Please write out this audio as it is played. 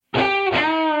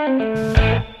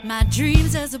My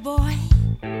dreams as a boy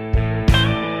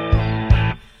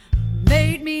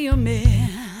made me a man.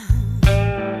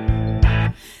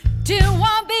 Didn't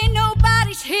want to be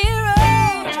nobody's hero,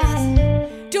 just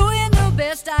doing the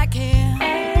best I can.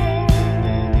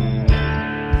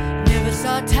 Never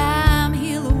saw time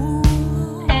heal a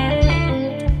wound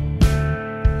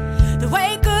the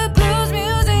way good blues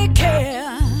music can.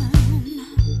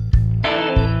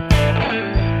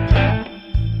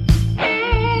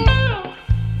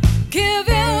 Give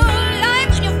you life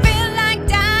when you feel like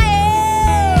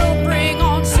dying. Bring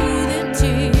on soothing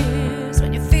tears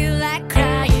when you feel like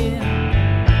crying.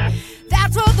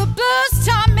 That's what the blues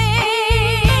taught me.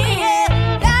 Yeah,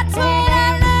 that's what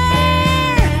I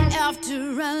learned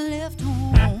after I left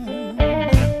home.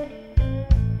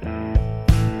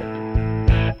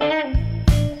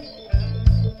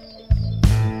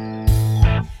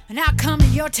 And I come to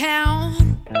your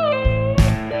town.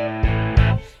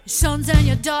 Your sons and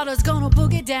your daughters gonna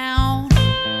boogie down.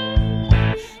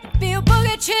 Be a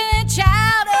boogie chillin'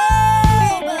 child,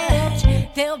 oh, but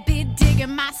they'll be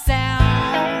digging my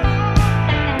sound.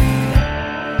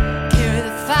 Carry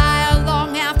the fire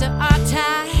long after our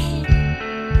time,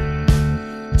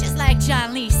 just like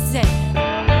John Lee said.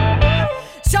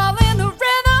 It's all in the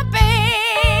rhythm,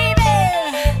 baby.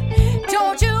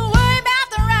 Don't you worry about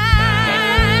the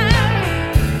rhyme.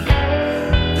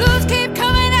 Blues keep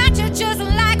coming at you just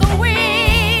like a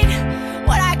weed.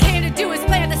 What I came to do is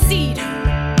plant the seed.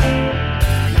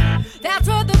 That's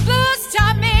what the blues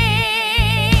taught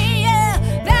me. Yeah,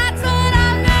 that's what I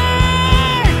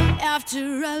learned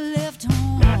after I left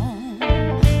home.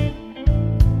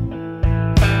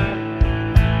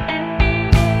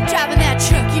 Driving that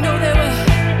truck, you know there were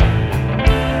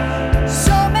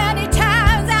so many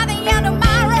times at the end of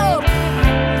my road.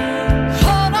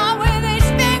 Hold on with these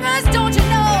fingers, don't you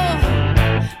know?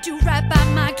 Do right by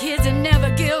my kids and never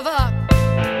give up.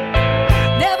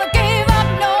 Never gave up,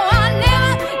 no, I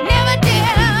never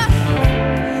did.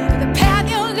 The path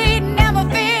you lead never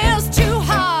feels too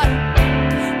hard.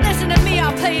 Listen to me,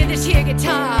 I'll play this here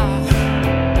guitar.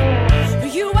 For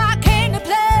you I came to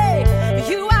play, for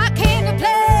you I came to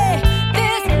play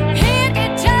this here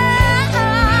guitar.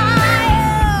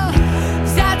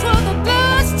 That's what the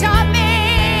blues taught me.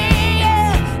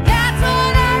 Yeah, that's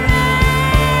what I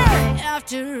learned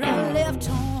after I left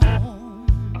home.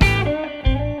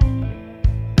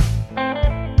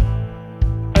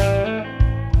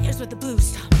 Here's what the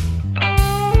blues taught me.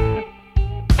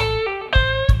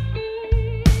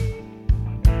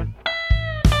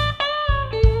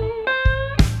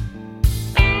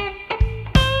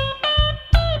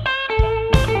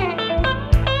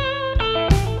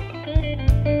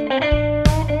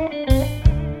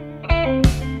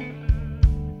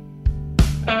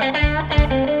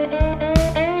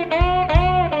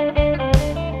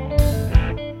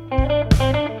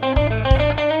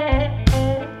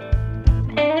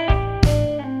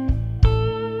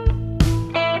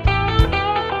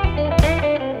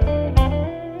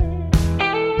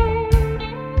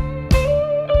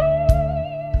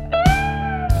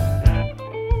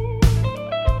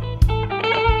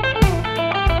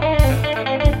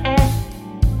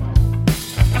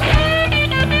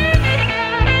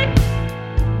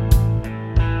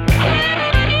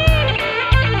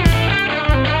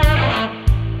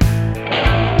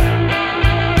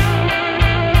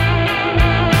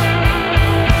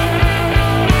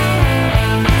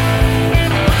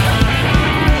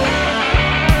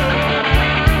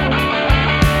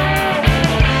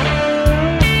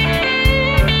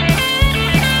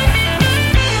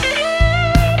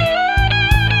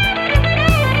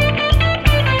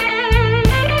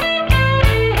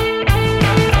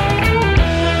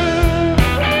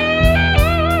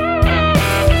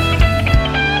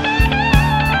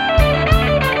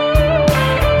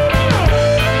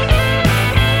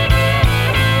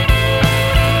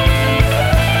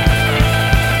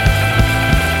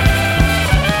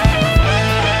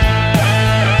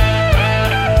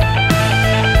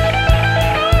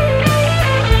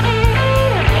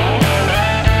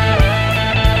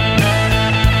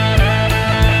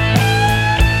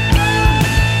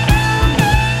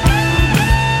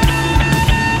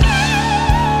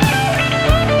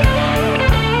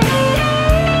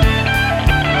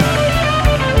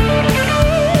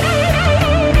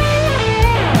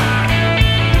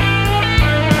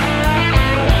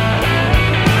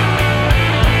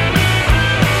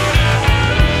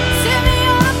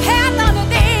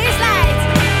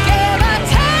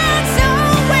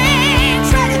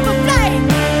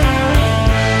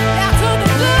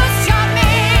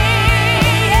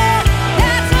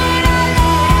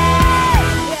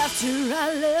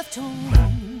 left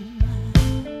home.